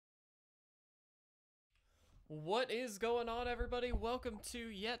What is going on, everybody? Welcome to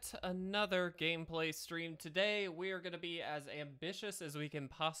yet another gameplay stream. Today we are going to be as ambitious as we can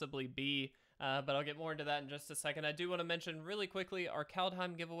possibly be, but I'll get more into that in just a second. I do want to mention really quickly, our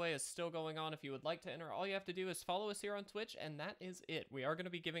Kaldheim giveaway is still going on. If you would like to enter, all you have to do is follow us here on Twitch, and that is it. We are going to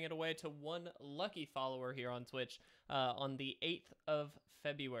be giving it away to one lucky follower here on Twitch on the 8th of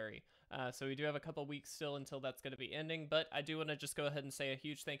February. So we do have a couple weeks still until that's going to be ending, but I do want to just go ahead and say a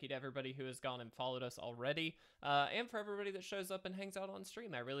huge thank you to everybody who has gone and followed us already, and for everybody that shows up and hangs out on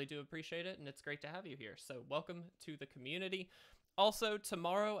stream. I really do appreciate it, and it's great to have you here. So welcome to the community. Also,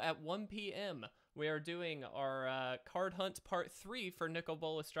 tomorrow at 1 p.m., we are doing our card hunt part 3 for Nicol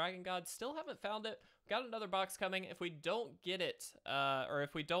Bolas Dragon God. Still haven't found it. Got another box coming. If we don't get it, or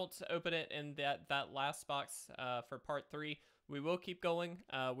if we don't open it in that last box for part 3, we will keep going.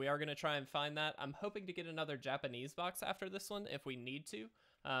 We are going to try and find that. I'm hoping to get another Japanese box after this one if we need to,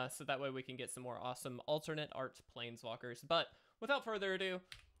 so that way we can get some more awesome alternate art planeswalkers. But without further ado,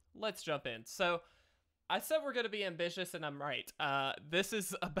 let's jump in. So I said we're going to be ambitious, and I'm right. This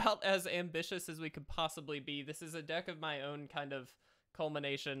is about as ambitious as we could possibly be. This is a deck of my own kind of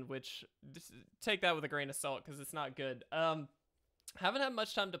culmination, which take that with a grain of salt because it's not good. Haven't had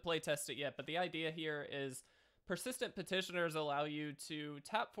much time to play test it yet, but the idea here is Persistent Petitioners allow you to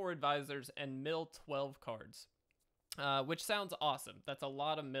tap 4 advisors and mill 12 cards, which sounds awesome. That's a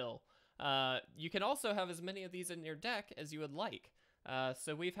lot of mill. You can also have as many of these in your deck as you would like.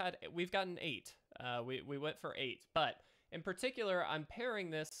 So we've gotten 8. We went for 8, but in particular, I'm pairing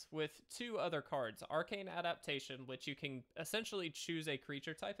this with 2 other cards. Arcane Adaptation, which you can essentially choose a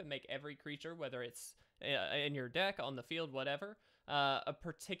creature type and make every creature, whether it's in your deck, on the field, whatever, a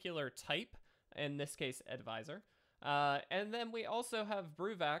particular type. In this case, advisor. And then we also have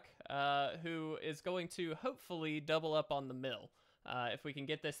Bruvac, who is going to hopefully double up on the mill. If we can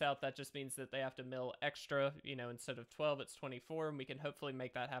get this out, that just means that they have to mill extra, instead of 12, it's 24, and we can hopefully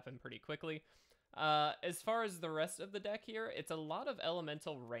make that happen pretty quickly. As far as the rest of the deck here, it's a lot of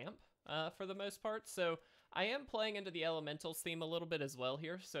elemental ramp for the most part, so I am playing into the elementals theme a little bit as well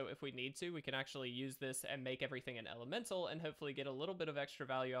here, so if we need to, we can actually use this and make everything an elemental and hopefully get a little bit of extra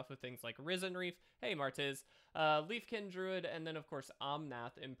value off of things like Risen Reef, hey Martiz, Leafkin Druid, and then of course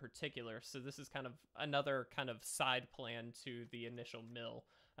Omnath in particular, so this is kind of another kind of side plan to the initial mill.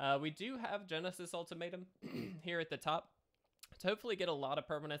 We do have Genesis Ultimatum here at the top to hopefully get a lot of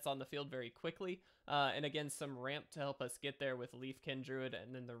permanents on the field very quickly, and again, some ramp to help us get there with Leafkin Druid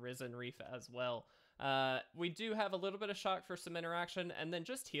and then the Risen Reef as well. We do have a little bit of shock for some interaction, and then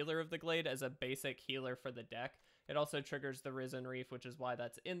just Healer of the Glade as a basic healer for the deck. It also triggers the Risen Reef, which is why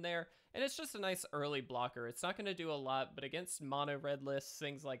that's in there, and it's just a nice early blocker. It's not going to do a lot, but against mono red lists,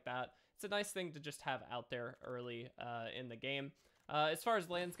 things like that, it's a nice thing to just have out there early in the game. As far as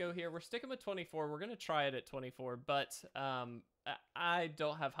lands go here, we're sticking with 24. We're going to try it at 24, but I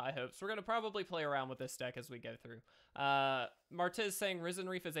don't have high hopes. We're going to probably play around with this deck as we go through. Martiz saying Risen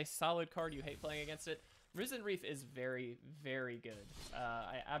Reef is a solid card. You hate playing against it. Risen Reef is very, very good.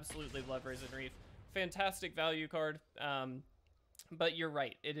 I absolutely love Risen Reef. Fantastic value card. But you're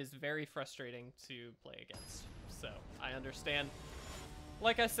right. It is very frustrating to play against. So I understand.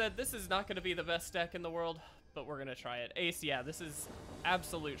 Like I said, this is not going to be the best deck in the world, but we're going to try it. Ace, yeah, this is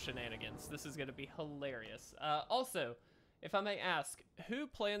absolute shenanigans. This is going to be hilarious. Also, if I may ask, who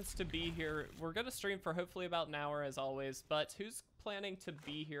plans to be here? We're going to stream for hopefully about an hour as always, but who's planning to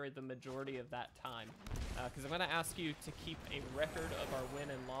be here the majority of that time? Because I'm going to ask you to keep a record of our win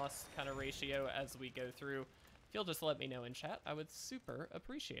and loss kind of ratio as we go through. If you'll just let me know in chat, I would super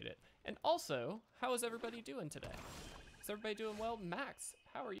appreciate it. And also, how is everybody doing today? Is everybody doing well? Max,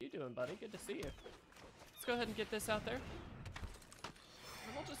 how are you doing, buddy? Good to see you. Let's go ahead and get this out there.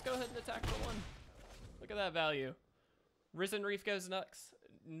 And we'll just go ahead and attack for 1. Look at that value. Risen Reef goes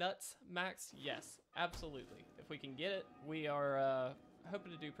nuts, Max? Yes, absolutely. If we can get it, we are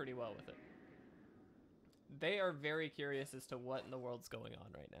hoping to do pretty well with it. They are very curious as to what in the world's going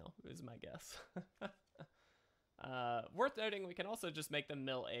on right now, is my guess. Worth noting, we can also just make them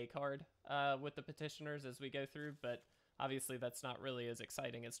mill a card with the Petitioners as we go through, but obviously that's not really as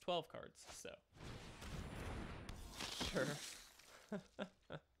exciting as 12 cards, so. Sure.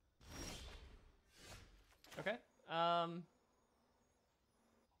 Okay. So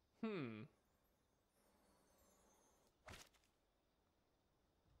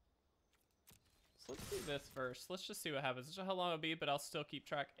let's do this first. Let's just see what happens. This is how long it'll be, but I'll still keep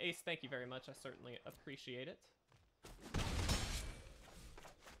track. Ace, thank you very much. I certainly appreciate it.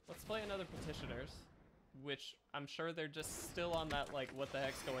 Let's play another Petitioners, which I'm sure they're just still on that, like, what the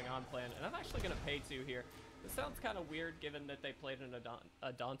heck's going on plan. And I'm actually going to pay 2 here. This sounds kind of weird given that they played an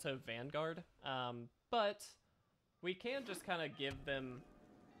Adonto Vanguard. But We can just kind of give them,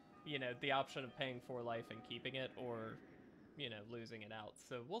 you know, the option of paying for life and keeping it, or, you know, losing it out.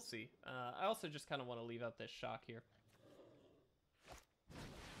 So we'll see. I also just kind of want to leave up this shock here.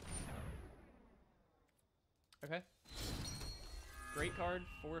 Okay. Great card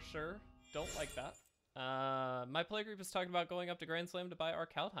for sure. Don't like that. My play group is talking about going up to Grand Slam to buy our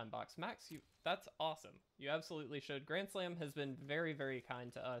Kaldheim box. Max, that's awesome. You absolutely should. Grand Slam has been very, very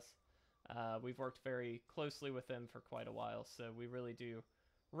kind to us. We've worked very closely with them for quite a while, so we really do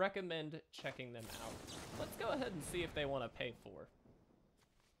recommend checking them out. Let's go ahead and see if they want to pay for.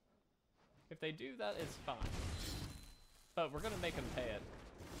 If they do, that is fine. But we're going to make them pay it.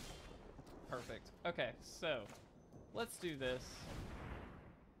 Perfect. Okay, so let's do this.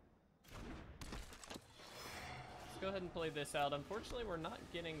 Let's go ahead and play this out. Unfortunately, we're not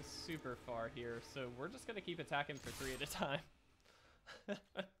getting super far here, so we're just going to keep attacking for 3 at a time.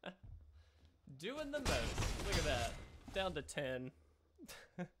 Doing the most. Look at that. Down to 10.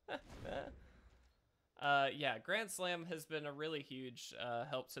 Yeah, Grand Slam has been a really huge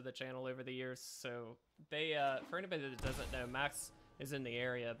help to the channel over the years. So they, for anybody that doesn't know, Max is in the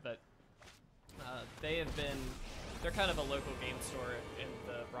area, but they have been, they're kind of a local game store in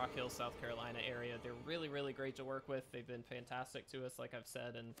the Rock Hill, South Carolina area. They're really, really great to work with. They've been fantastic to us, like I've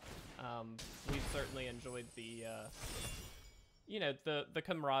said, and we've certainly enjoyed the you know, the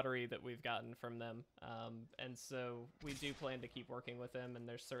camaraderie that we've gotten from them. And so we do plan to keep working with them, and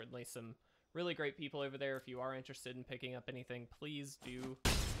there's certainly some really great people over there. If you are interested in picking up anything, please do.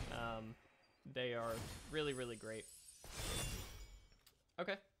 They are really, really great.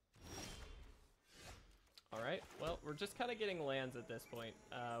 Okay. All right, well, we're just kind of getting lands at this point,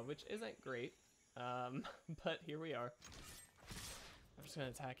 which isn't great, but here we are. I'm just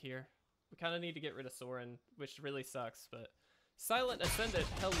going to attack here. We kind of need to get rid of Sorin, which really sucks, but... Silent Ascendant,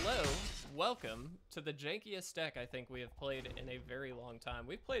 hello, welcome to the jankiest deck I think we have played in a very long time.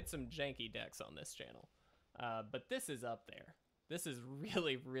 We've played some janky decks on this channel, but this is up there. This is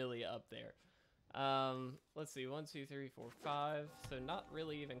really, really up there. Let's see, 1, 2, 3, 4, 5, so not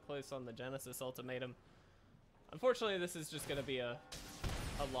really even close on the Genesis Ultimatum. Unfortunately, this is just going to be a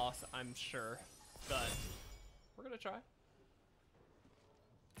loss, I'm sure, but we're going to try.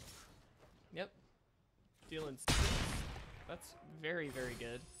 Yep, dealing 6. That's very, very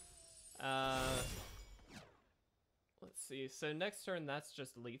good. Let's see. So next turn, that's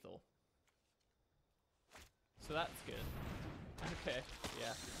just lethal. So that's good. Okay,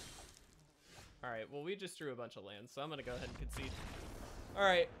 yeah. Alright, well, we just drew a bunch of lands, so I'm going to go ahead and concede.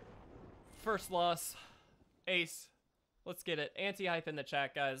 Alright, first loss. Ace. Let's get it. Anti-hype in the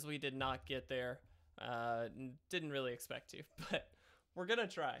chat, guys. We did not get there. Didn't really expect to, but we're going to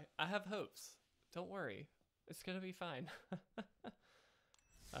try. I have hopes. Don't worry. It's gonna be fine.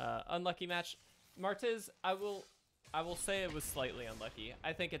 Unlucky match. Martez, I will say it was slightly unlucky.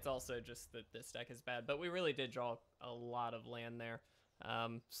 I think it's also just that this deck is bad, but we really did draw a lot of land there.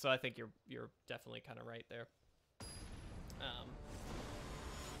 So I think you're definitely kind of right there.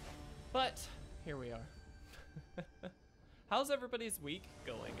 But here we are. How's everybody's week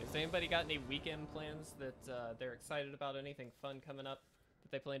going? Has anybody got any weekend plans that they're excited about? Anything fun coming up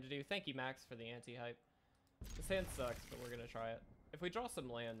that they plan to do? Thank you, Max, for the anti-hype. This hand sucks, but we're gonna try it. If we draw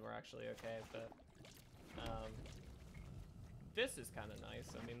some land, we're actually okay, but this is kind of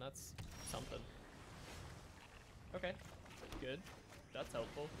nice. I mean, that's something. Okay, good. That's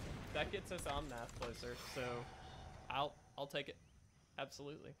helpful. That gets us Omnath closer, so I'll take it.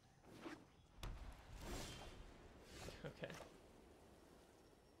 Absolutely. Okay.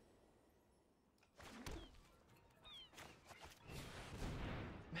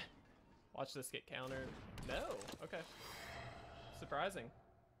 Watch this get countered. No. Okay. Surprising.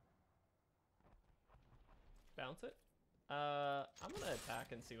 Bounce it. I'm gonna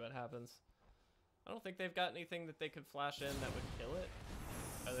attack and see what happens. I don't think they've got anything that they could flash in that would kill it.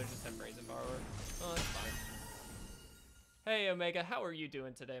 Oh, they're just Brazen Borrower. Oh, that's fine. Hey, Omega, how are you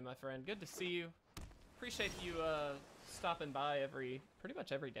doing today, my friend? Good to see you. Appreciate you stopping by pretty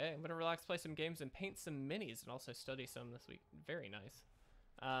much every day. I'm gonna relax, play some games, and paint some minis, and also study some this week. Very nice.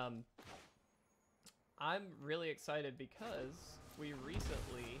 I'm really excited because we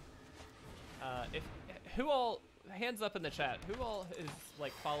recently, hands up in the chat, who all is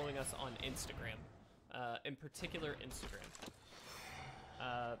like following us on Instagram, in particular Instagram.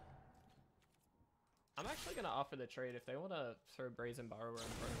 I'm actually gonna offer the trade if they want to throw Brazen Borrower in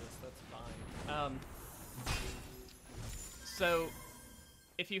front of us. That's fine. So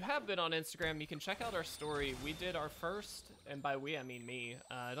if you have been on Instagram, you can check out our story. We did our first, and by we I mean me.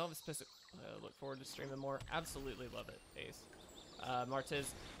 I don't have a specific. Look forward to streaming more. Absolutely love it, Ace.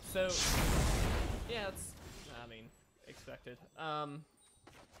 Martez. So yeah, I mean, expected. I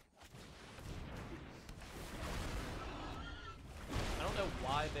don't know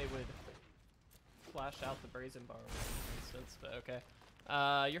why they would flash out the Brazen Bar, for instance, but okay.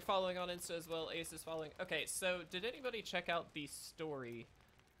 You're following on Insta as well. Ace is following. Okay, so did anybody check out the story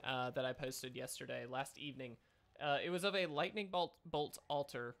that I posted yesterday, last evening? It was of a lightning bolt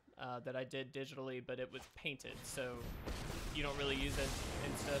altar that I did digitally, but it was painted, so you don't really use it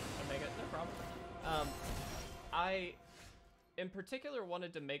Insta Omega. No problem. I, in particular,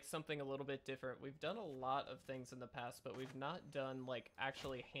 wanted to make something a little bit different. We've done a lot of things in the past, but we've not done like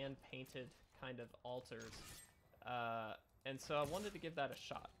actually hand-painted kind of altars. And so I wanted to give that a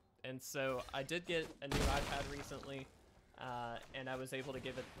shot. And so I did get a new iPad recently, and I was able to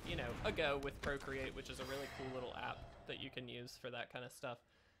give it, you know, a go with Procreate, which is a really cool little app that you can use for that kind of stuff.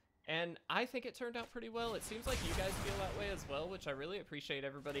 And I think it turned out pretty well. It seems like you guys feel that way as well, which I really appreciate,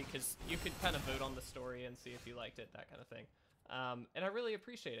 everybody, because you could kind of vote on the story and see if you liked it, that kind of thing. And I really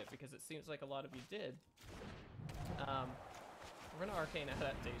appreciate it because it seems like a lot of you did. We're gonna Arcane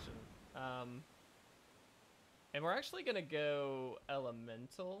Adaptation. And we're actually gonna go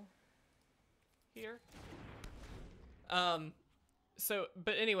Elemental here.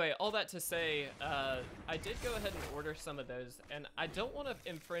 But anyway, all that to say, I did go ahead and order some of those, and I don't want to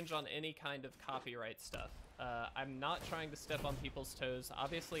infringe on any kind of copyright stuff. I'm not trying to step on people's toes.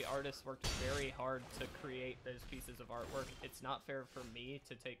 Obviously, artists worked very hard to create those pieces of artwork. It's not fair for me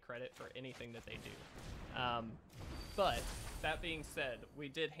to take credit for anything that they do. But that being said, we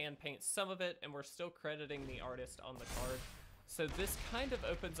did hand paint some of it, and we're still crediting the artist on the card. So this kind of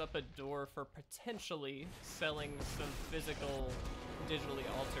opens up a door for potentially selling some physical, digitally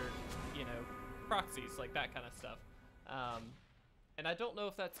altered, you know, proxies, like that kind of stuff. And I don't know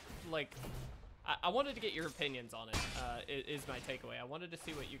if that's, like, I wanted to get your opinions on it, is my takeaway. I wanted to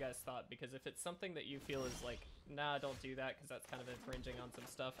see what you guys thought, because if it's something that you feel is like, nah, don't do that, because that's kind of infringing on some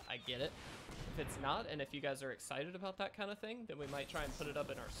stuff, I get it. If it's not, and if you guys are excited about that kind of thing, then we might try and put it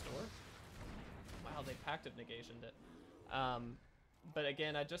up in our store. Wow, they Pact of Negationed it. But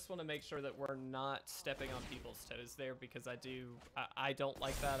again, I just want to make sure that we're not stepping on people's toes there, because I don't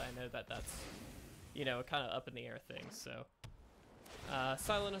like that. I know that that's, you know, a kind of up in the air thing, so.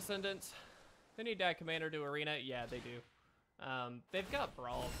 Silent Ascendant. They need to add Commander to Arena. Yeah, they do. They've got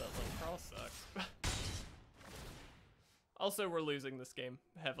Brawl, but like, Brawl sucks. Also, we're losing this game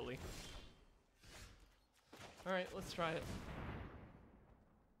heavily. Alright, let's try it.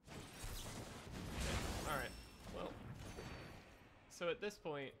 Okay. Alright, well. So at this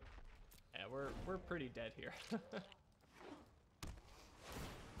point, yeah, we're pretty dead here.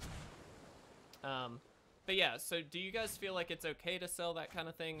 But yeah, so do you guys feel like it's okay to sell that kind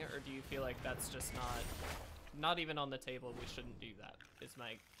of thing, or do you feel like that's just not even on the table? We shouldn't do that.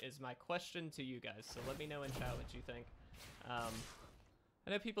 Is my question to you guys. So let me know in chat what you think. I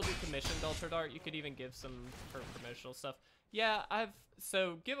know people do commissioned altered art. You could even give some for promotional stuff. Yeah,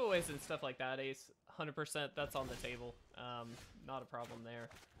 so giveaways and stuff like that, Ace, 100%, that's on the table. Not a problem there.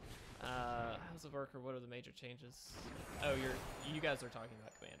 How's it work, or what are the major changes? Oh, you guys are talking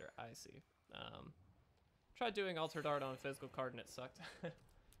about Commander. I see. Tried doing altered art on a physical card and it sucked.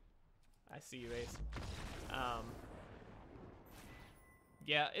 I see you, Ace.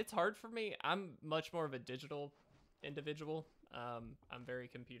 Yeah, it's hard for me. I'm much more of a digital individual. I'm very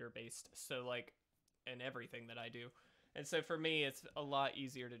computer based, so like in everything that I do. And so for me, it's a lot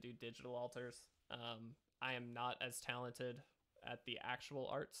easier to do digital altars. I am not as talented at the actual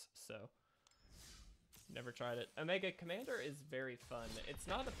arts, so never tried it. Omega Commander is very fun. It's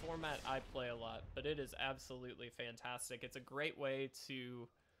not a format I play a lot, but it is absolutely fantastic. It's a great way to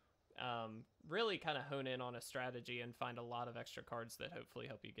really kind of hone in on a strategy and find a lot of extra cards that hopefully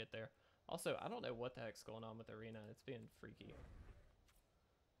help you get there. Also, I don't know what the heck's going on with Arena. It's being freaky.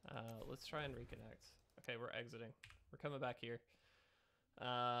 Let's try and reconnect. Okay, we're exiting. We're coming back here.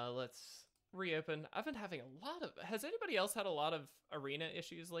 Let's reopen. I've been having a lot of... Has anybody else had a lot of Arena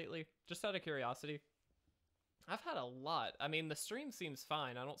issues lately? Just out of curiosity. I've had a lot. I mean, the stream seems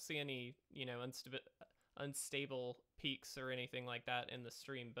fine. I don't see any, you know, unstable peaks or anything like that in the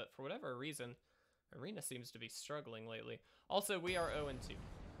stream, but for whatever reason, Arena seems to be struggling lately. Also, we are 0-2.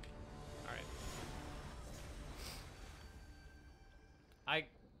 Alright.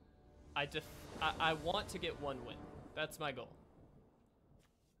 I want to get one win. That's my goal.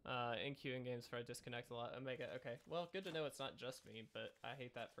 In queuing games where I disconnect a lot. Omega, okay. Well, good to know it's not just me, but I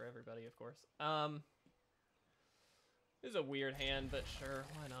hate that for everybody, of course. This is a weird hand, but sure,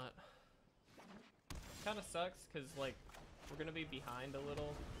 why not? Kind of sucks, because, like, we're going to be behind a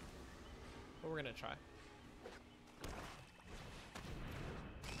little. But we're going to try.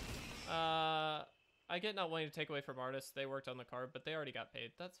 I get not wanting to take away from artists. They worked on the card, but they already got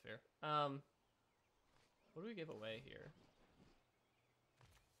paid. That's fair. What do we give away here?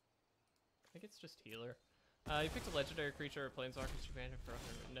 I think it's just healer. You picked a legendary creature or planeswalker as your commander for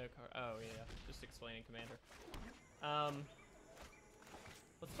 100. No card. Oh yeah, just explaining commander.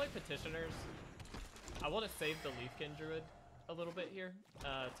 Let's play Petitioners. I want to save the Leafkin Druid a little bit here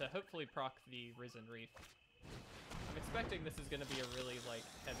to hopefully proc the Risen Reef. I'm expecting this is going to be a really like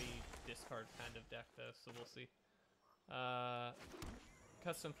heavy discard kind of deck though, so we'll see.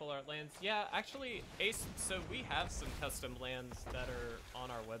 Custom full art lands. Yeah, actually, Ace, so we have some custom lands that are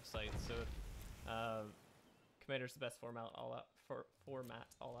on our website. So Commander's the best format all out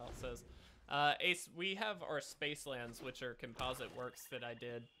says. Ace, we have our space lands, which are composite works that I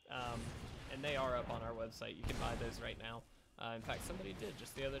did, and they are up on our website. You can buy those right now. In fact, somebody did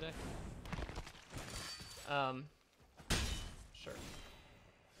just the other day. Sure.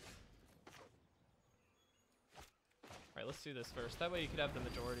 All right, let's do this first. That way you could have the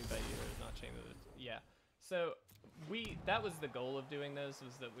majority bet you or not chain the, yeah. So that was the goal of doing those,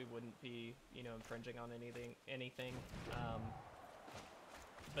 was that we wouldn't be, you know, infringing on anything.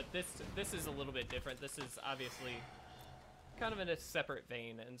 But this is a little bit different. This is obviously kind of in a separate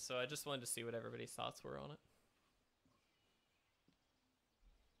vein, and so I just wanted to see what everybody's thoughts were on it.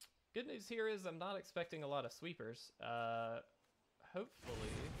 Good news here is I'm not expecting a lot of sweepers.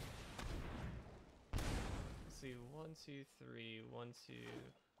 Hopefully. Let's see, 1, 2, 3, 1, 2.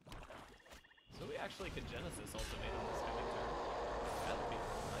 So we actually could Genesis Ultimatum this coming turn. That would be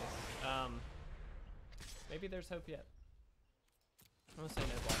nice. Maybe there's hope yet. I'm gonna say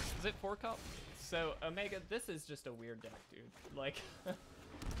no blocks. Is it 4 cup? So Omega, this is just a weird deck, dude. Like,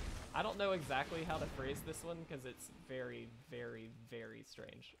 I don't know exactly how to phrase this one because it's very, very, very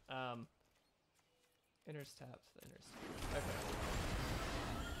strange. Enters taps, enters. Okay.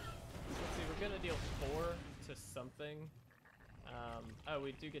 Let's see, we're gonna deal 4 to something. Oh,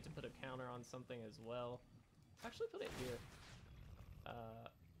 we do get to put a counter on something as well. Actually, put it here.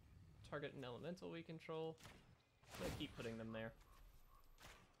 Target an elemental we control. I'm gonna keep putting them there.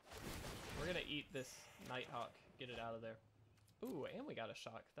 We're gonna eat this Nighthawk, get it out of there. Ooh, and we got a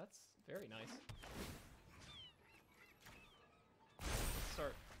shock. That's very nice. Let's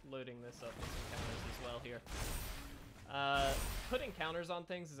start loading this up with some counters as well here. Putting counters on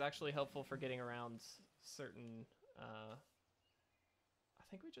things is actually helpful for getting around certain... I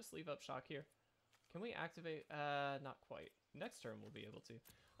think we just leave up shock here. Can we activate? Not quite. Next turn we'll be able to.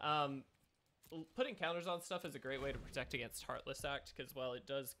 Putting counters on stuff is a great way to protect against Heartless Act, because while it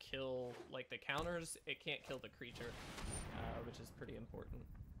does kill like the counters, it can't kill the creature, which is pretty important.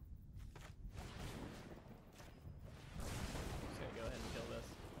 Just gonna go ahead and kill this.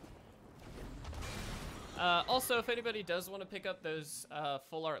 Also, if anybody does want to pick up those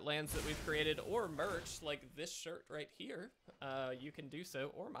full art lands that we've created, or merch, like this shirt right here, you can do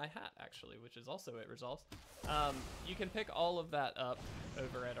so, or my hat, actually, which is also at Resolves. You can pick all of that up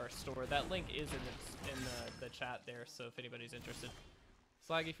over at our store. That link is in the chat there, so if anybody's interested.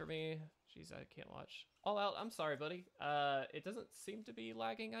 Slaggy for me. Jeez, I can't watch. All out, I'm sorry, buddy. It doesn't seem to be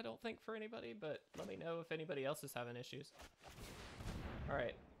lagging, I don't think, for anybody, but let me know if anybody else is having issues. All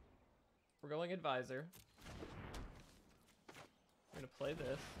right. We're going Advisor. We're gonna play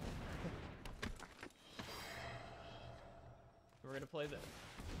this. We're gonna play this.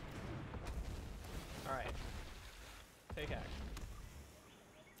 Alright. Take action.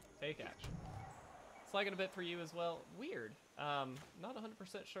 Take action. It's lagging a bit for you as well. Weird. Not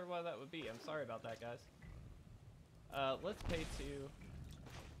 100% sure why that would be. I'm sorry about that, guys. Let's pay 2.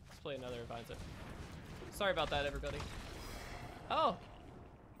 Let's play another Advisor. Sorry about that, everybody. Oh!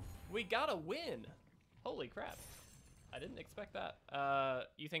 We got a win! Holy crap. I didn't expect that.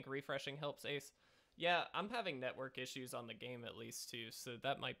 You think refreshing helps, Ace? Yeah, I'm having network issues on the game at least too, so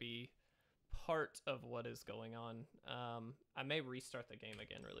that might be part of what is going on. I may restart the game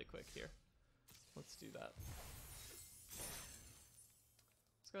again really quick here. Let's do that.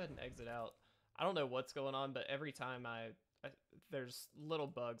 Let's go ahead and exit out. I don't know what's going on, but every time there's little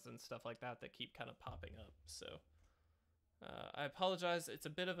bugs and stuff like that that keep kind of popping up, so I apologize. It's a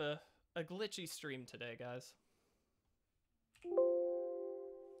bit of a glitchy stream today, guys.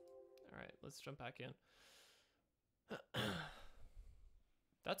 Alright, let's jump back in.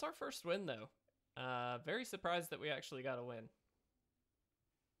 That's our first win, though. Very surprised that we actually got a win.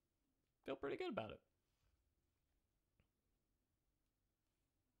 Feel pretty good about it.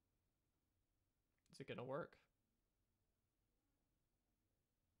 Is it gonna work?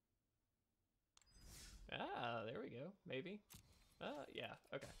 Ah, there we go. Maybe. Yeah,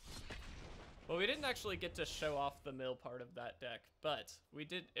 okay. Well, we didn't actually get to show off the mill part of that deck, but we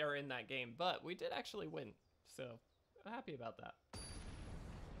did, or in that game, but we did actually win. So, I'm happy about that.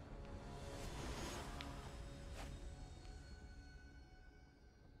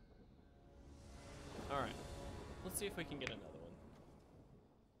 Alright, let's see if we can get another one.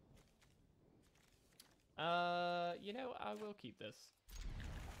 You know, I will keep this.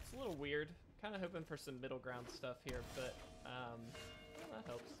 It's a little weird. Kind of hoping for some middle ground stuff here, but well, that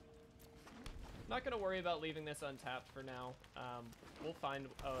helps. Not going to worry about leaving this untapped for now. We'll find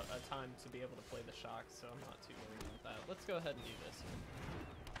a time to be able to play the shock, so I'm not too worried about that. Let's go ahead and do this.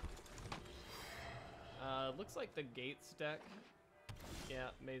 Looks like the Gates deck.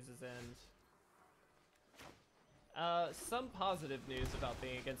 Yeah, Maze's End. Some positive news about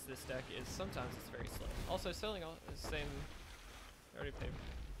being against this deck is sometimes it's very slow. Also, selling all the same. Already paid.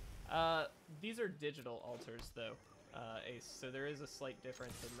 These are digital altars, though, Ace. So there is a slight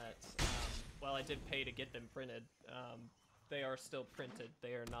difference in that. While I did pay to get them printed, they are still printed.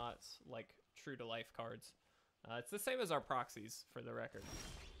 They are not like true to life cards. It's the same as our proxies, for the record.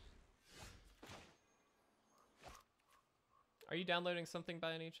 Are you downloading something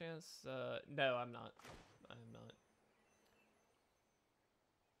by any chance? No, I'm not. I'm not.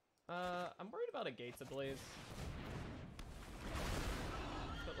 I'm worried about a Gates Ablaze.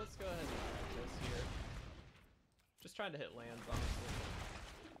 But let's go ahead and practice here. Just trying to hit lands, honestly.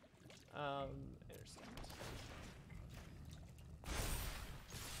 Intercept.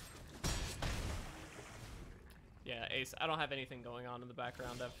 Yeah, Ace, I don't have anything going on in the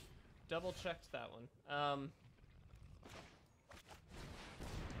background. I've double checked that one. Alright.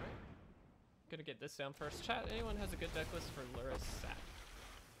 Gonna get this down first. Chat, anyone has a good deck list for Lurrus Sack?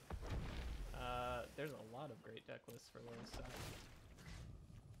 There's a lot of great deck lists for Lurrus Sack.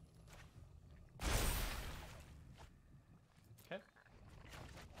 Okay.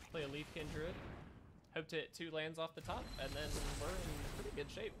 Play a Leafkin Druid. Hope to hit 2 lands off the top, and then we're in pretty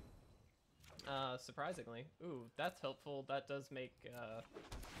good shape. Surprisingly. Ooh, that's helpful. That does make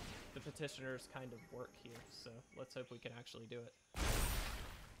the Petitioners kind of work here, so let's hope we can actually do it.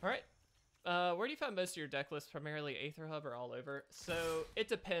 Alright. Where do you find most of your deck lists? Primarily Aether Hub or all over? So, it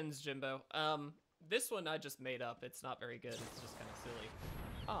depends, Jimbo. This one I just made up. It's not very good. It's just kind of silly.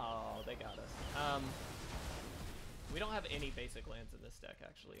 Oh, they got us. We don't have any basic lands in this deck,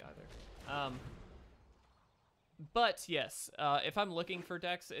 actually, either. But, yes, if I'm looking for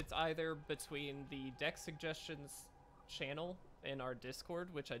decks, it's either between the deck suggestions channel in our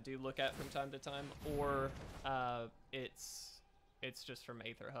Discord, which I do look at from time to time, or it's just from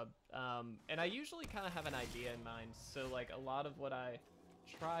Aether Hub. And I usually kind of have an idea in mind, so, like, a lot of what I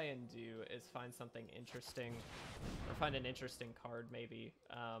try and do is find something interesting, or find an interesting card, maybe,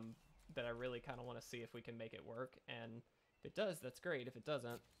 that I really kind of want to see if we can make it work, and if it does, that's great. If it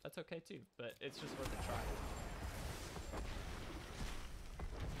doesn't, that's okay too, but it's just worth a try.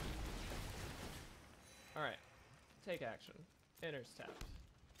 Alright, take action. Enters tapped.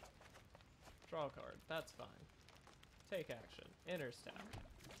 Draw a card, that's fine. Take action, enters tapped.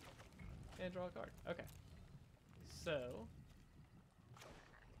 And draw a card, okay. So,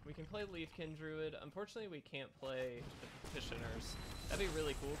 we can play Leafkin Druid. Unfortunately, we can't play the Petitioners. That'd be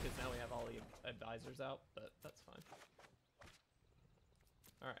really cool, because now we have all the advisors out, but that's fine.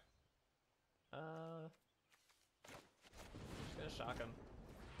 Alright. Just gonna shock him.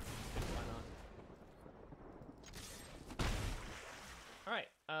 Why not?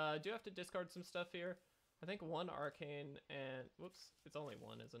 Alright, do have to discard some stuff here. I think 1 Arcane and... Whoops, it's only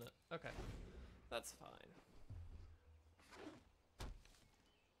 1, isn't it? Okay, that's fine.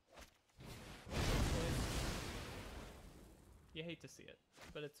 You hate to see it,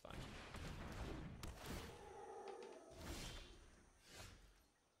 but it's fine.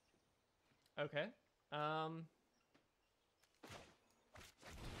 Okay.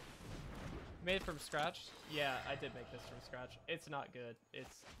 Made from scratch? Yeah, I did make this from scratch. It's not good.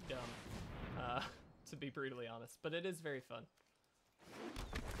 It's dumb, to be brutally honest, but it is very fun.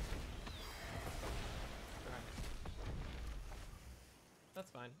 Alright. That's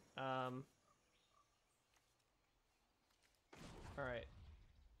fine. Alright.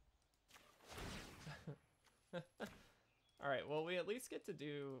 Alright, well, we at least get to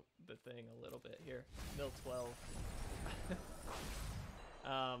do the thing a little bit here. Mill 12.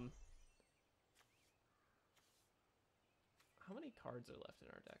 How many cards are left in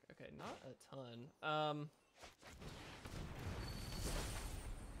our deck? Okay, not a ton.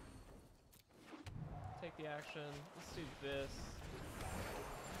 Take the action. Let's do this.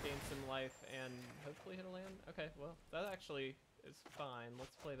 Gain some life and hopefully hit a land. Okay, well, that actually is fine.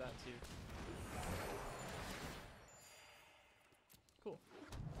 Let's play that too.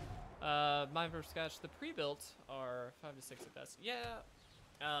 Mine versus Scotch. The pre-built are 5 to 6 at best. Yeah.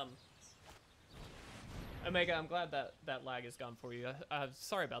 Omega, I'm glad that that lag is gone for you.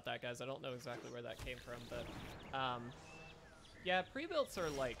 Sorry about that, guys. I don't know exactly where that came from, but yeah, pre-builts are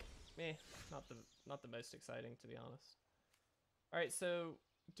like, not the most exciting, to be honest. All right, so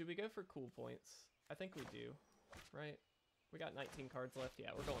do we go for cool points? I think we do, right? We got 19 cards left. Yeah,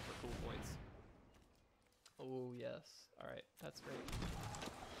 we're going for cool points. Oh yes. All right, that's great.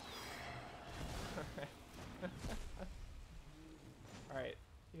 All right. All right.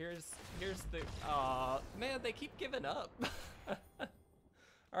 Here's the, aw, man, they keep giving up. All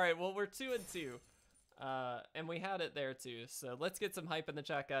right, well, we're 2-2. And we had it there too. So let's get some hype in the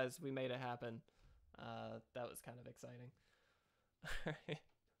chat, guys. We made it happen. That was kind of exciting. All right.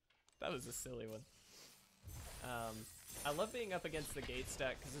 That was a silly one. I love being up against the gate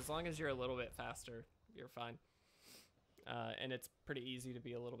stack because as long as you're a little bit faster, you're fine. And it's pretty easy to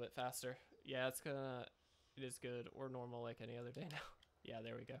be a little bit faster. Yeah, it is good or normal like any other day now. Yeah,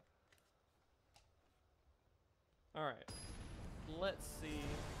 there we go. All right, let's see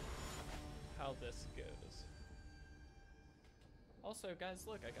how this goes. Also, guys,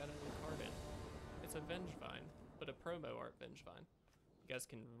 look, I got a new card in. It's a Vengevine, but a promo art Vengevine. You guys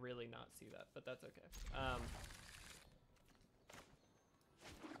can really not see that, but that's okay.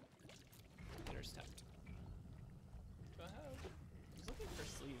 Intercept. Do I was looking for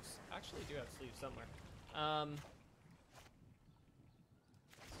sleeves. I actually do have sleeves somewhere.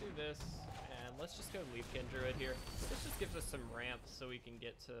 Let's do this, and let's just go Leafkin Druid here. This just gives us some ramp so we can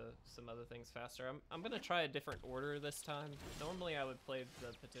get to some other things faster. I'm gonna try a different order this time. Normally I would play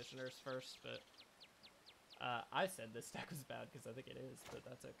the Petitioners first, but I said this deck was bad because I think it is, but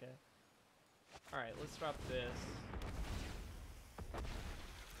that's okay. All right, let's drop this.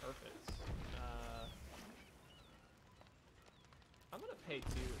 Perfect. I'm gonna pay 2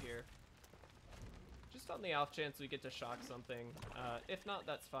 here. Just on the off chance we get to shock something. If not,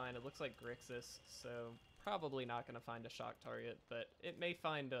 that's fine. It looks like Grixis, so probably not gonna find a shock target, but it may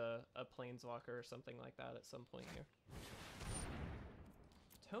find a Planeswalker or something like that at some point here.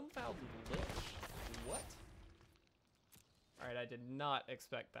 Tomevowed Lich. What? Alright, I did not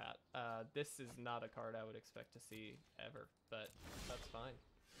expect that. This is not a card I would expect to see ever, but that's fine.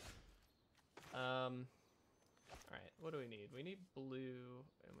 Alright, what do we need? We need blue,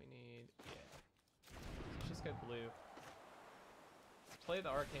 and we need, yeah. Let's just go blue. Let's play the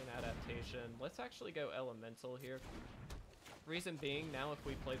Arcane Adaptation. Let's actually go Elemental here. Reason being, now if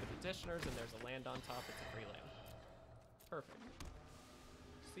we play the Petitioners and there's a land on top, it's a free land. Perfect.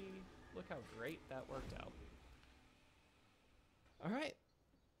 See, look how great that worked out. Alright.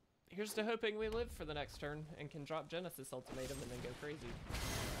 Here's to hoping we live for the next turn and can drop Genesis Ultimatum and then go crazy.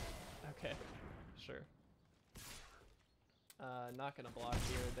 Okay, sure. Not gonna block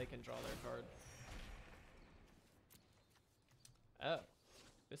here. They can draw their card. Oh,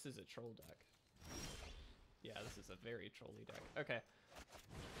 this is a troll deck. Yeah, this is a very trolly deck. Okay,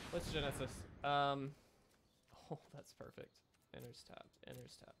 let's Genesis. Oh, that's perfect. Enters tapped,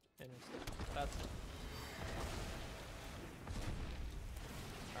 enters tapped, enters tapped. That's fine.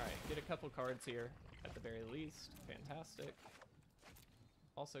 Alright, get a couple cards here at the very least. Fantastic.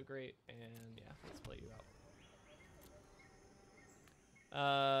 Also great, and yeah, let's play you out.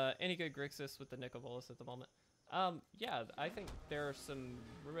 Any good Grixis with the Nicol Bolas at the moment? Yeah, I think there are some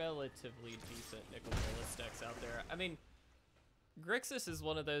relatively decent Nicol Bolas decks out there. I mean, Grixis is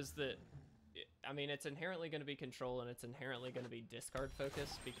one of those that, I mean, it's inherently going to be control and it's inherently going to be discard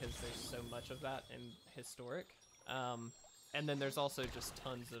focused because there's so much of that in Historic. And then there's also just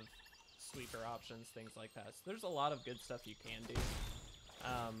tons of sweeper options, things like that. So there's a lot of good stuff you can do.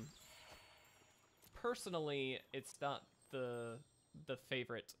 Personally, it's not the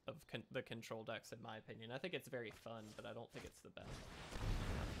favorite of the control decks in my opinion. I think it's very fun, but I don't think it's the best.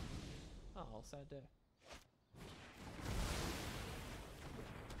 Oh, sad day.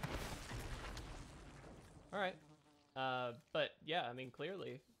 Alright. But yeah, I mean,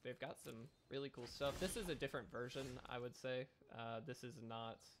 clearly they've got some really cool stuff. This is a different version, I would say. This is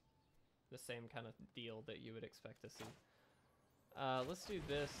not the same kind of deal that you would expect to see. Let's do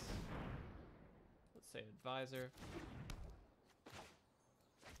this. Let's say Advisor.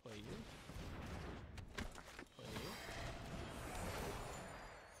 Play you. Play you.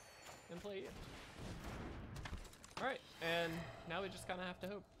 And play you. Alright, and now we just kind of have to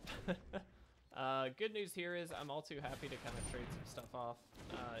hope. Good news here is I'm all too happy to kind of trade some stuff off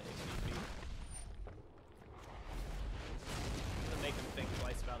if need be. To make him think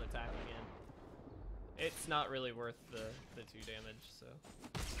twice about attacking in. It's not really worth the 2 damage, so.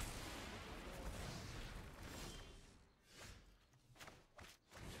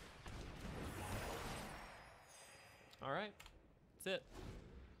 All right, that's it.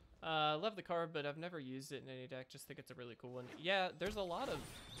 Love the card, but I've never used it in any deck. Just think it's a really cool one. Yeah, there's a lot of,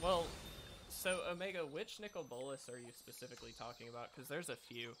 well, so Omega, which Nicol Bolas are you specifically talking about? Because there's a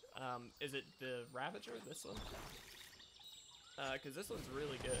few. Is it the Ravager, this one? Because this one's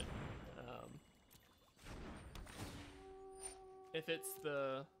really good. If it's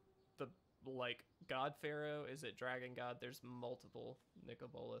the like God Pharaoh, is it Dragon God? There's multiple Nicol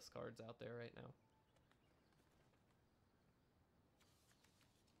Bolas cards out there right now.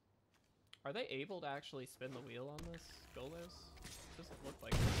 Are they able to actually spin the wheel on this Golos? Doesn't look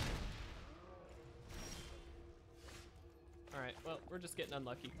like it. Alright, well, we're just getting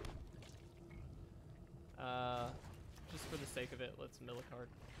unlucky. Just for the sake of it, let's mill a card.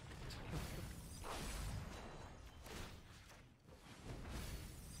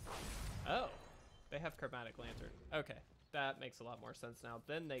 Oh, they have Chromatic Lantern. Okay, that makes a lot more sense now.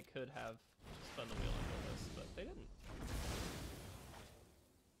 Then they could have spun the wheel on Golos, but they didn't.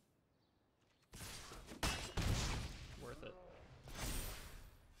 Worth it.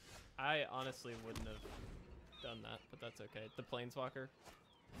 I honestly wouldn't have done that, but that's okay. The Planeswalker,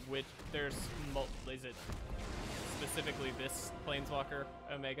 which there's is it specifically this Planeswalker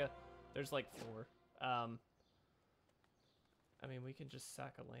Omega? There's like 4. I mean, we can just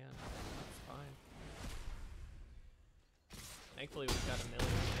sack a land. That's fine. Thankfully, we've got a million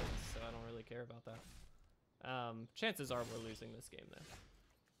hits, so I don't really care about that. Chances are we're losing this game, though.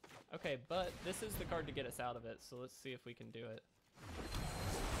 Okay, but this is the card to get us out of it, so let's see if we can do it.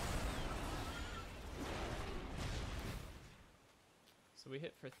 So we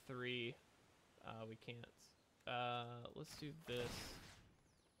hit for 3. We can't. Let's do this.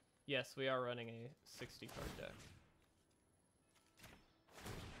 Yes, we are running a 60 card deck.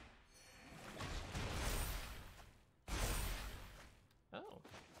 Oh.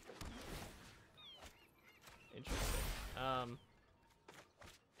 Interesting.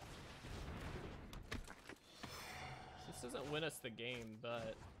 This doesn't win us the game,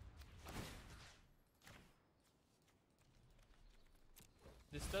 but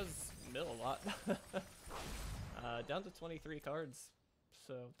this does mill a lot. Down to 23 cards,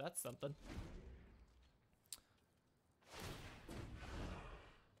 so that's something.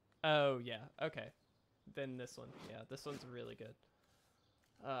 Oh yeah, okay. Then this one, yeah, this one's really good.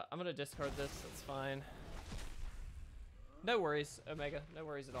 I'm gonna discard this, that's fine. No worries, Omega, no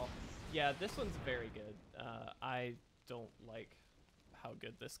worries at all. Yeah, this one's very good. I don't like how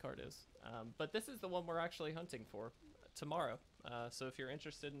good this card is. But this is the one we're actually hunting for tomorrow. So if you're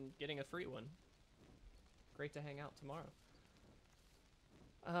interested in getting a free one, great to hang out tomorrow.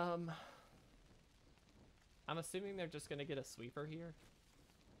 I'm assuming they're just gonna get a sweeper here.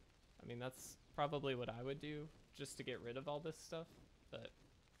 I mean, that's probably what I would do just to get rid of all this stuff, but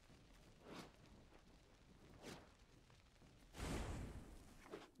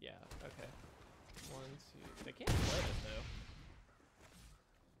yeah, okay. 1, 2, they can't play it though.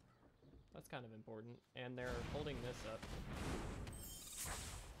 That's kind of important, and they're holding this up.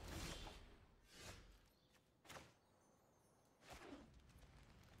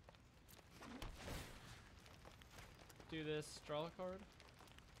 Do this, draw a card.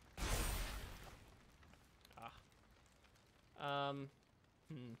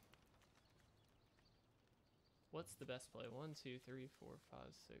 What's the best play? 1, 2, 3, 4, 5,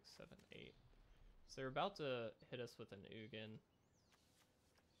 6, 7, 8. So they're about to hit us with an Ugin.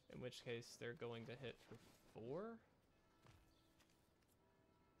 In which case they're going to hit for 4.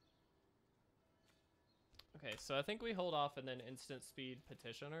 Okay, so I think we hold off and then instant speed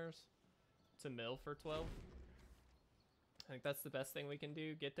Petitioners to mill for 12. I think that's the best thing we can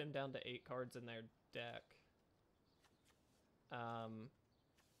do. Get them down to 8 cards in their deck.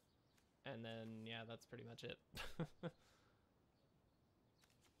 And then, yeah, that's pretty much it.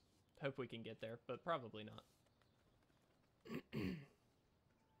 Hope we can get there, but probably not. I'm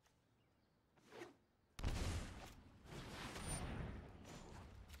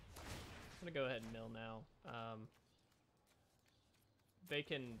gonna go ahead and mill now. They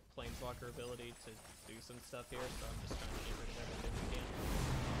can Planeswalker ability to do some stuff here, so I'm just trying to get rid of everything we can.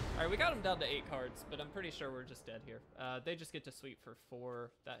 Alright, we got them down to 8 cards, but I'm pretty sure we're just dead here. They just get to sweep for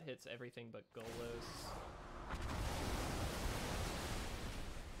 4. That hits everything but Golos.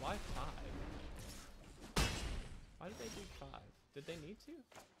 Why 5? Why did they do 5? Did they need to?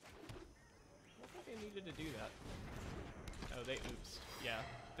 I don't think they needed to do that. Oh, they oops. Yeah,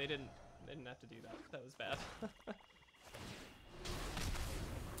 they didn't have to do that. That was bad.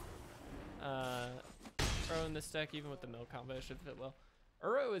 Uro in this deck, even with the mill combo, should fit well.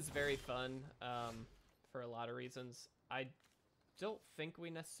 Uro is very fun for a lot of reasons. I don't think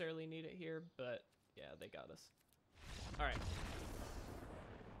we necessarily need it here, but yeah, they got us. All right.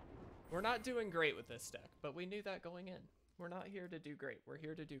 We're not doing great with this deck, but we knew that going in. We're not here to do great. We're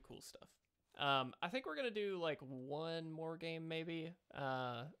here to do cool stuff. I think we're going to do like one more game maybe,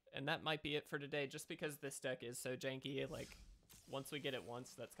 and that might be it for today, just because this deck is so janky. Like, once we get it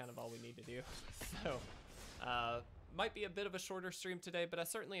once, that's kind of all we need to do. So, might be a bit of a shorter stream today, but I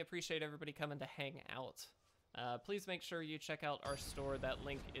certainly appreciate everybody coming to hang out. Please make sure you check out our store. That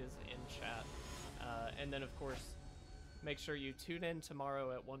link is in chat. And then, of course, make sure you tune in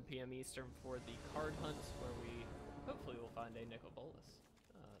tomorrow at 1 p.m. Eastern for the card hunt, where we hopefully will find a Nicol Bolas.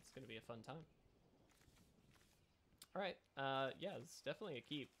 It's going to be a fun time. All right. Yeah, it's definitely a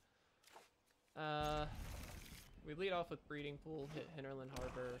keep. We lead off with Breeding Pool, hit Hinterland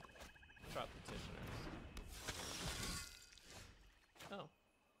Harbor, drop Petitioners. Oh.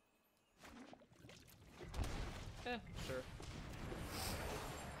 Sure.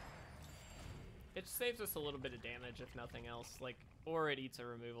 It saves us a little bit of damage, if nothing else. Like, or it eats a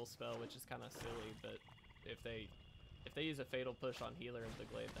removal spell, which is kind of silly, but if they use a Fatal Push on Healer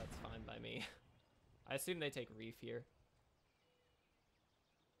into Glade, that's fine by me. I assume they take Reef here.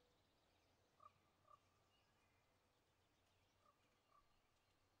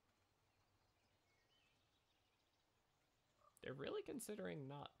 They're really considering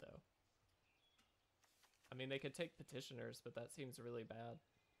not, though. I mean, they could take Petitioners, but that seems really bad.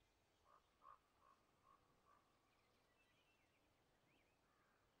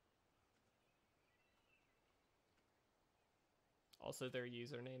 Also, their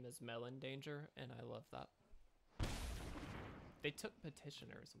username is Melon Danger, and I love that. They took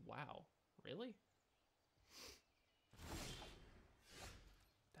Petitioners. Wow. Really?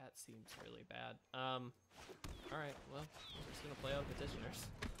 That seems really bad. Alright, well, we're just gonna play out Petitioners.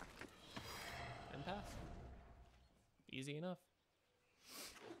 And pass. Easy enough.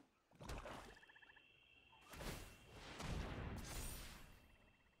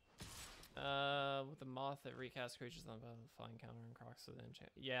 With the Moth that recast creatures on the flying counter and Crocs with enchant.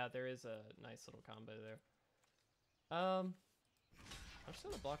 Yeah, there is a nice little combo there. I'm just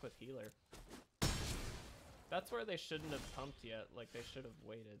gonna block with Healer. That's where they shouldn't have pumped yet. Like, they should have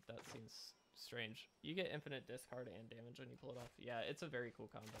waited. That seems strange. You get infinite discard and damage when you pull it off. Yeah, it's a very cool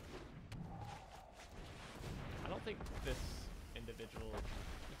combo. I don't think this individual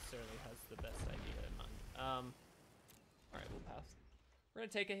necessarily has the best idea in mind. Alright, we'll pass. We're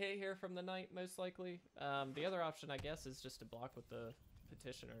gonna take a hit here from the Knight, most likely. The other option, I guess, is just to block with the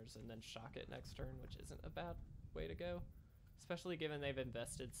Petitioners and then shock it next turn, which isn't a bad way to go. Especially given they've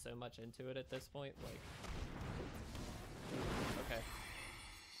invested so much into it at this point. Like, okay.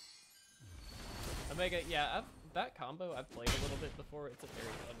 Omega, yeah, that combo I've played a little bit before. It's a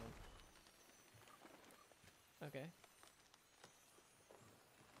very fun one. Okay.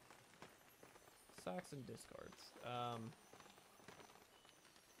 Socks and discards.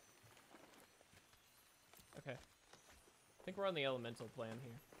 Okay. I think we're on the elemental plan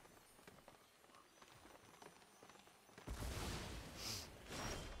here.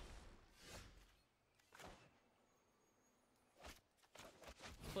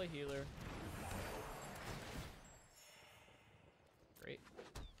 Let's play Healer. Great.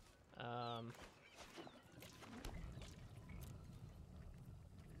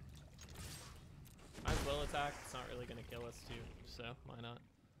 Might as well attack. It's not really going to kill us too, so why not?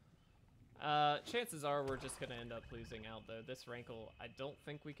 Chances are we're just going to end up losing out, though. This Rankle, I don't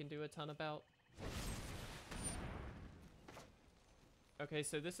think we can do a ton about. Okay,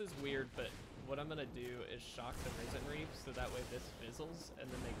 so this is weird, but what I'm going to do is shock the Risen Reef, so that way this fizzles, and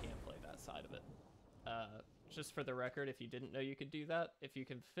then they can't play that side of it. Just for the record, if you didn't know you could do that, if you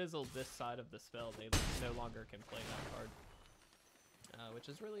can fizzle this side of the spell, they no longer can play that card. Which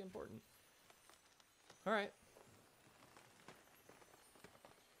is really important. Alright.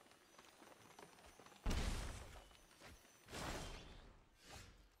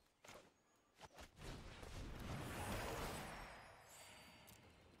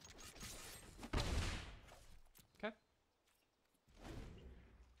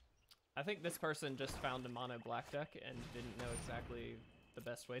 I think this person just found a mono black deck and didn't know exactly the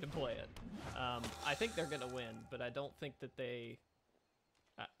best way to play it. I think they're gonna win, but I don't think that they...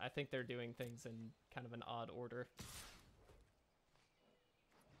 I think they're doing things in kind of an odd order.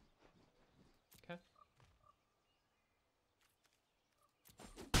 Okay.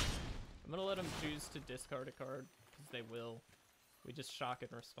 I'm gonna let them choose to discard a card, because they will. We just shock in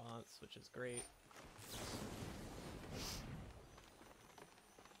response, which is great.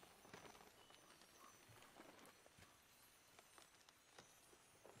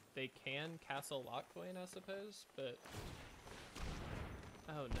 They can castle Lockcoin, I suppose, but...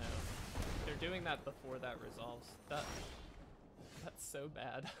 Oh no. they're doing that before that resolves. That's so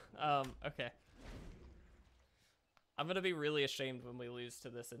bad. Okay. I'm gonna be really ashamed when we lose to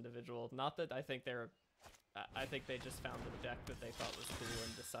this individual. Not that I think they're... I think they just found the deck that they thought was cool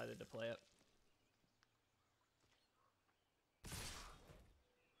and decided to play it.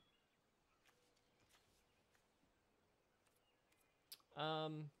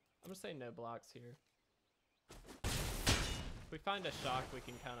 I'm gonna say no blocks here. If we find a shock, we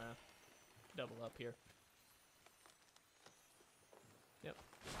can kind of double up here. Yep.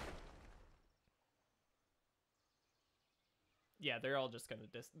 Yeah, they're all just gonna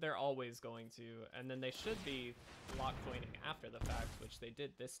they're always going to, and then they should be lock coining after the fact, which they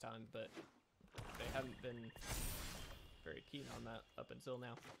did this time, but they haven't been very keen on that up until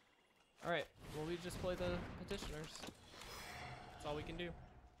now. All right, well, we just play the Petitioners. That's all we can do.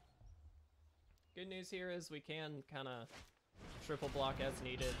 Good news here is we can kind of triple block as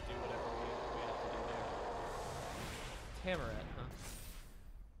needed, do whatever we have to do there. Hammer it, huh?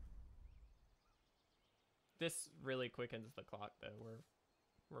 This really quickens the clock, though.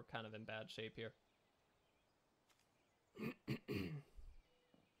 We're kind of in bad shape here.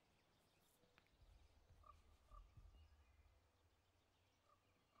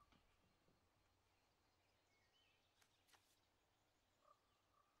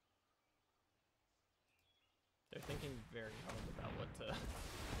 They're thinking very hard about what to...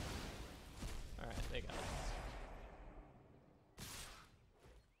 Alright, they got it.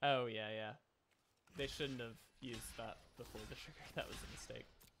 Oh, yeah. They shouldn't have used that before the trigger. That was a mistake.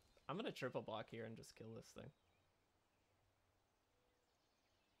 I'm gonna triple block here and just kill this thing.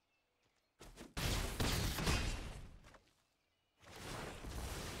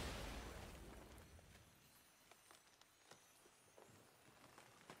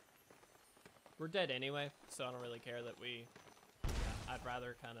 We're dead anyway, so I don't really care that we... I'd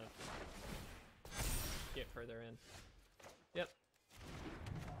rather kind of get further in. Yep.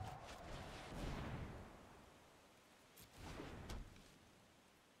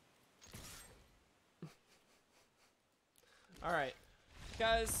 Alright,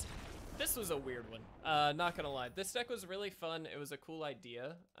 guys, this was a weird one. Not gonna lie, this deck was really fun. It was a cool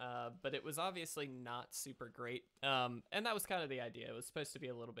idea, but it was obviously not super great. And that was kind of the idea. It was supposed to be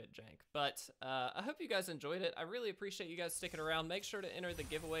a little bit jank. But I hope you guys enjoyed it. I really appreciate you guys sticking around. Make sure to enter the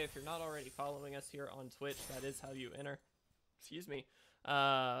giveaway if you're not already following us here on Twitch. That is how you enter. Excuse me.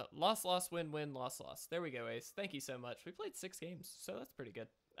 Loss, loss, win, win, loss, loss. There we go, Ace. Thank you so much. We played 6 games, so that's pretty good.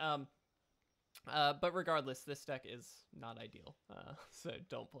 But regardless, this deck is not ideal, so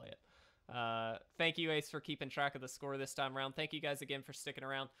don't play it. Thank you, Ace, for keeping track of the score this time around. Thank you guys again for sticking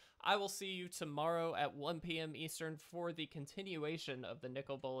around. I will see you tomorrow at 1 p.m. Eastern for the continuation of the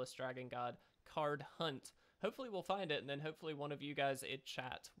Nicol Bolas Dragon God card hunt. Hopefully we'll find it, and then hopefully one of you guys in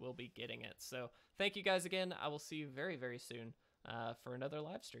chat will be getting it. So thank you guys again. I will see you very, very soon for another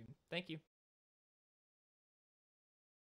live stream. Thank you.